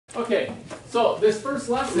Okay, so this first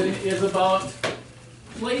lesson is about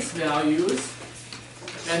place values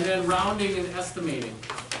and then rounding and estimating,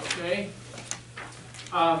 okay?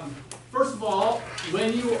 First of all,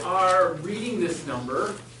 when you are reading this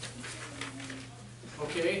number,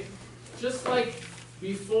 okay, just like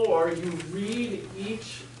before, you read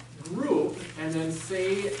each group and then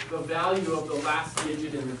say the value of the last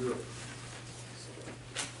digit in the group.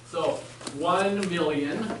 So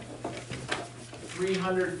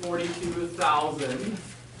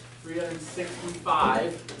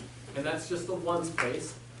 1,342,365, and that's just the ones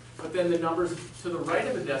place. But then the numbers to the right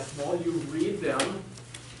of the decimal, you read them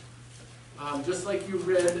just like you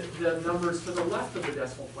read the numbers to the left of the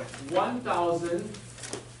decimal point.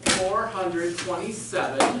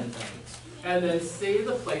 1,427, and then say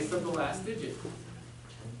the place of the last digit.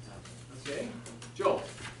 Okay? Joe?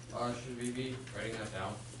 Should we be writing that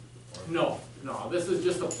down? No, this is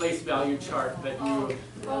just a place value chart that you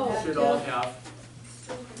should all have.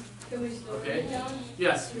 Can we still write Okay? it down?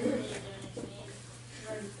 Yes.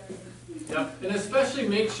 Yep, and especially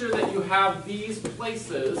make sure that you have these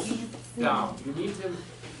places down. You need to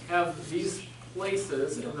have these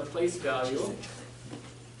places in the place value.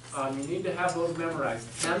 You need to have those memorized.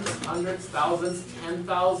 Tenths, hundredths, thousandths,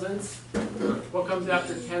 10,000ths. What comes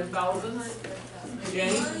after 10,000ths?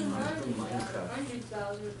 Jenny?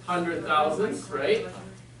 100,000ths, right?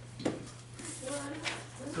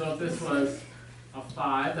 So if this was a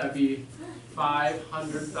 5, that'd be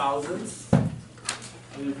 500,000ths.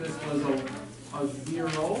 And if this was a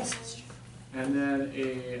 0, and then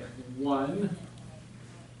a 1,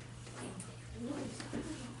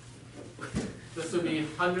 this would be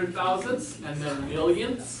 100,000ths, and then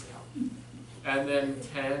millions, and then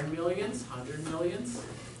 10 millions, 100 millions.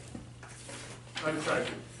 I'm sorry,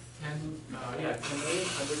 10 millions,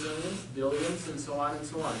 100 millions, billions, and so on and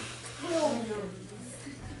so on.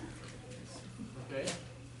 Okay?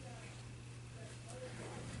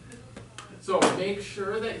 So make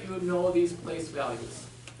sure that you know these place values.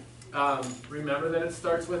 Remember that it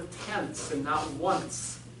starts with tenths and not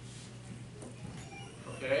once.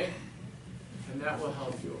 Okay? And that will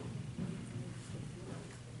help you.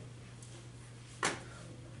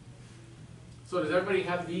 So does everybody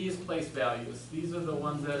have these place values? These are the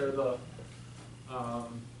ones that are the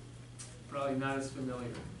probably not as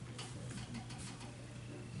familiar.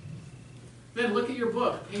 Then look at your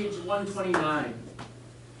book, page 129.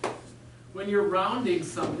 When you're rounding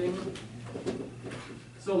something,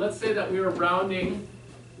 so let's say that we were rounding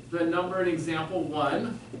the number in example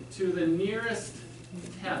 1 to the nearest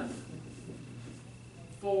tenth.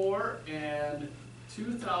 4 and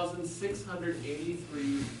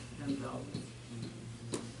 2,683 10,000.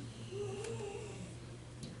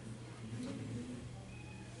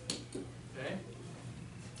 Okay?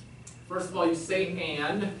 First of all, you say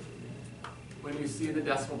and when you see the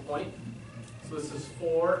decimal point. So this is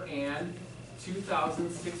 4 and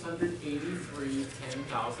 2,683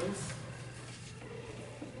 10,000ths.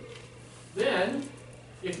 Then,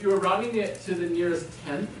 if you were rounding it to the nearest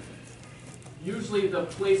tenth, usually the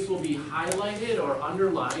place will be highlighted or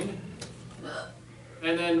underlined.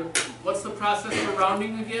 And then, what's the process for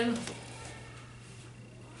rounding again?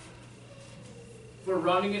 For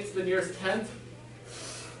rounding it to the nearest tenth,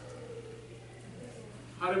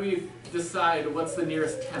 how do we decide what's the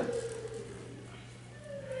nearest tenth?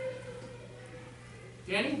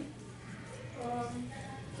 Danny?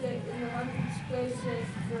 Take in the hundreds place if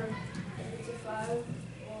it's a 5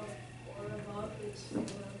 or above, it's in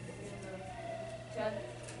the 10,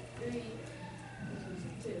 3,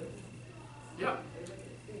 2. Yeah.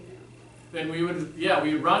 Then we would,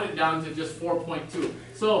 we round it down to just 4.2.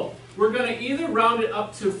 So we're going to either round it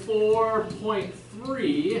up to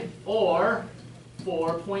 4.3 or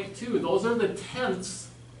 4.2. Those are the tenths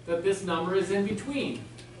that this number is in between.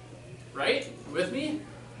 Right? With me?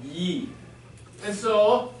 Yee. And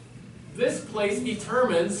so this place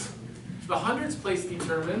determines, the hundreds place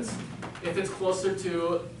determines if it's closer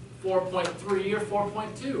to 4.3 or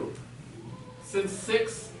 4.2. Since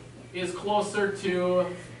 6 is closer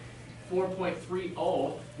to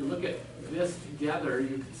 4.30, you look at this together,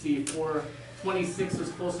 you can see 426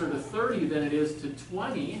 is closer to 30 than it is to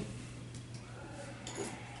 20.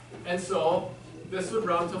 And so this would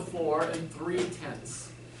round to 4 3/10.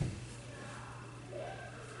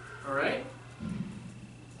 All right?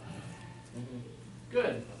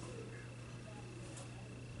 Good.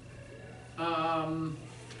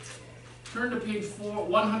 Turn to page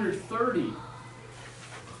 130.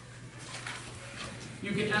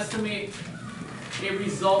 You can estimate a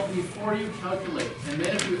result before you calculate. And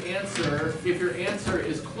then if your answer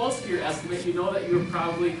is close to your estimate, you know that you're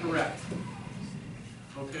probably correct.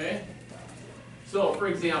 Okay? So, for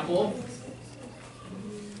example,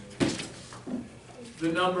 the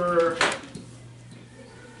number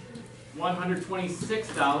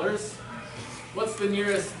 $126, what's the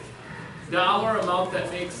nearest dollar amount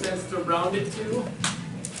that makes sense to round it to?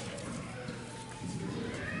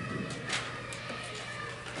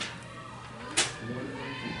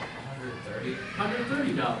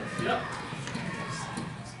 $130, yep.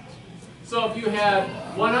 So if you had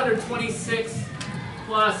 126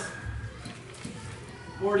 plus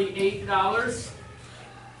 $48,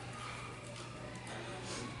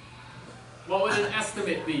 what would an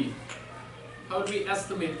estimate be? How would we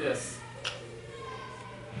estimate this?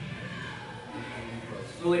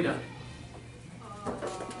 Melina?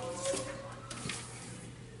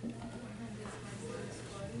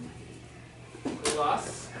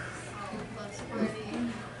 Plus?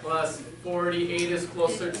 Plus 48 is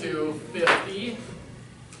closer to 50.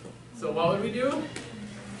 So what would we do?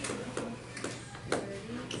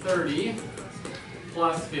 30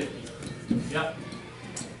 plus 50. Yep.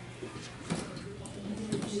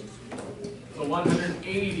 So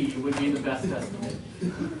 180 would be the best estimate.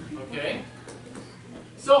 Okay?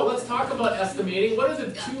 So let's talk about estimating. What are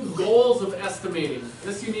the two goals of estimating?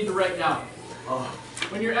 This you need to write down.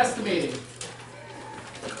 When you're estimating,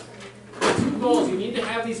 two goals. You need to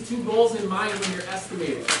have these two goals in mind when you're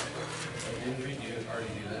estimating. Didn't we already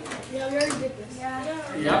do that? Yeah, we already did this.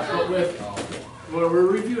 Yeah. Yep, but we're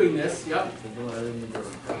reviewing this. Yep.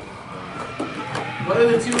 What are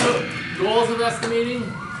the two goals of estimating?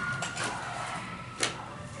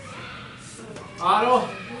 Otto?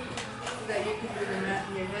 That you can do the math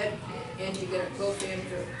in your head and you get a close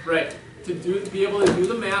answer. Right. To be able to do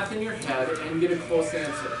the math in your head and get a close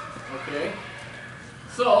answer. Okay?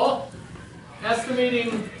 So,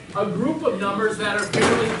 estimating a group of numbers that are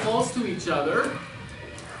fairly close to each other,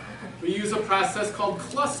 we use a process called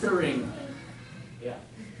clustering. Yeah.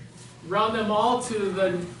 Round them all to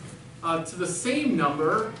the same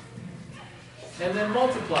number and then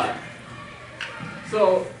multiply.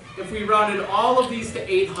 So, if we rounded all of these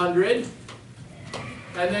to 800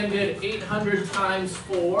 and then did 800 times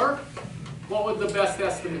 4, what would the best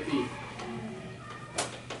estimate be?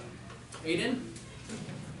 Aiden?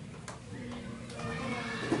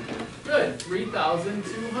 Good,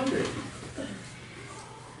 3,200.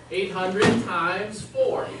 800 times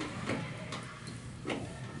 4.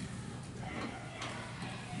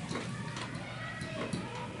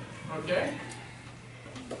 Okay?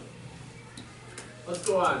 Let's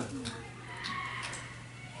go on.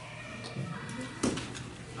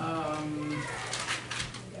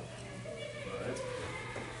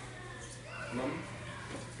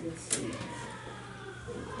 Let's see.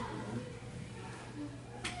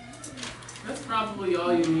 That's probably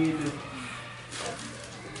all you need.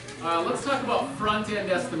 Let's talk about front-end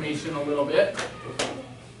estimation a little bit.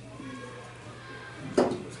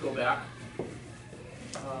 Let's go back.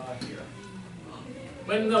 Here.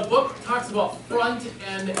 When the book talks about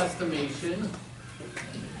front-end estimation,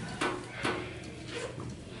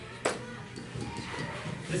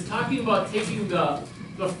 it's talking about taking the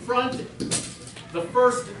first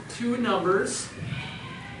two numbers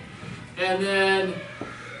and then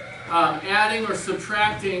adding or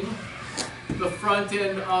subtracting the front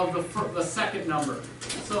end of the second number.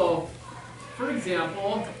 So, for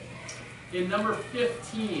example, in number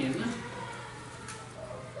 15,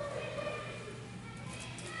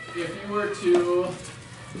 if you were to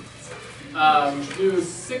do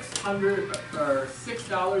 $6.04,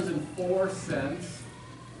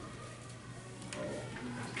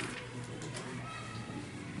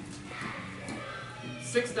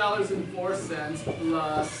 $6.04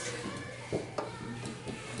 plus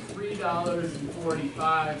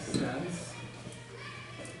 $3.45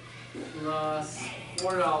 plus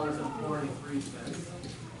 $4.43.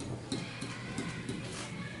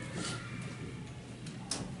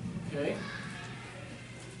 Okay.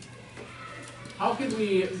 How can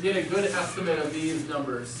we get a good estimate of these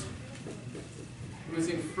numbers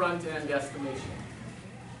using front-end estimation?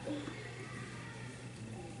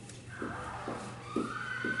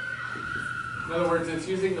 In other words, it's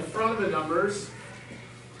using the front of the numbers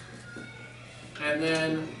and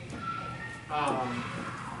then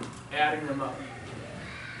adding them up.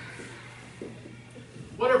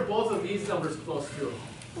 What are both of these numbers close to?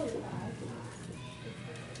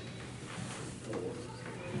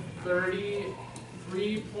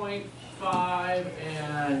 33.5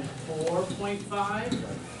 and 4.5.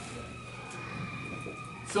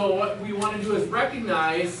 So what we want to do is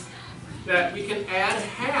recognize that we can add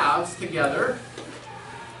halves together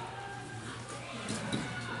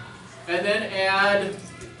and then add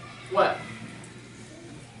what?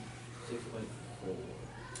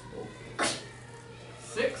 6.4.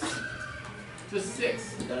 6 to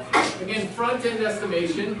 6. That's Again, front end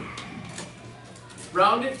estimation.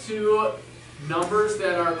 Round it to numbers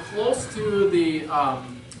that are close to the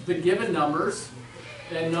given numbers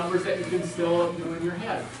and numbers that you can still do in your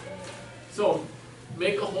head. So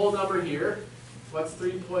make a whole number here. What's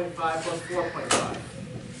 3.5 plus 4.5?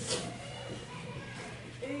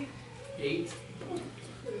 8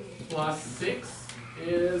 plus 6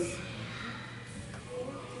 is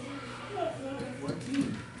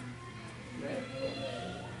 14. Okay.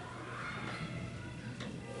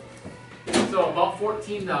 So about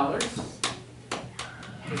 $14 is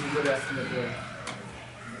a good estimate there.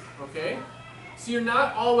 Okay? So you're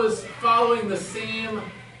not always following the same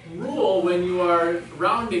rule when you are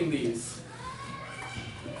rounding these.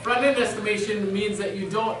 Front end estimation means that you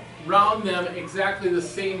don't round them exactly the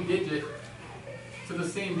same digit to the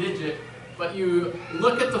same digit, but you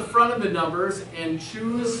look at the front of the numbers and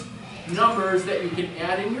choose numbers that you can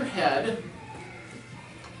add in your head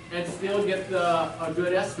and still get a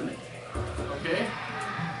good estimate. Okay?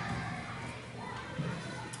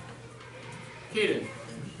 Kaden.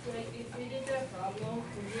 Like, if we did that problem,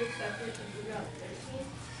 would you accept it if we got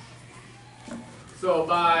 13? So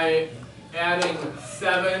by adding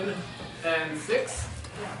 7 and 6?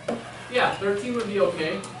 Yeah, 13 would be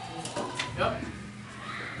okay. Yep.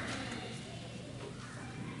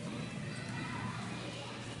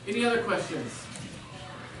 Any other questions?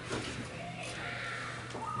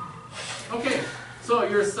 Okay, so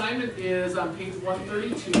your assignment is on page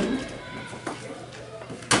 132.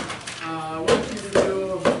 What you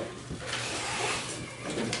do?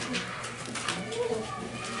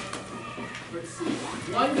 Let's see,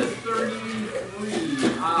 1 to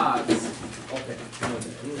 33 odds. okay.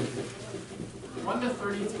 1 to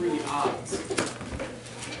 33 odds.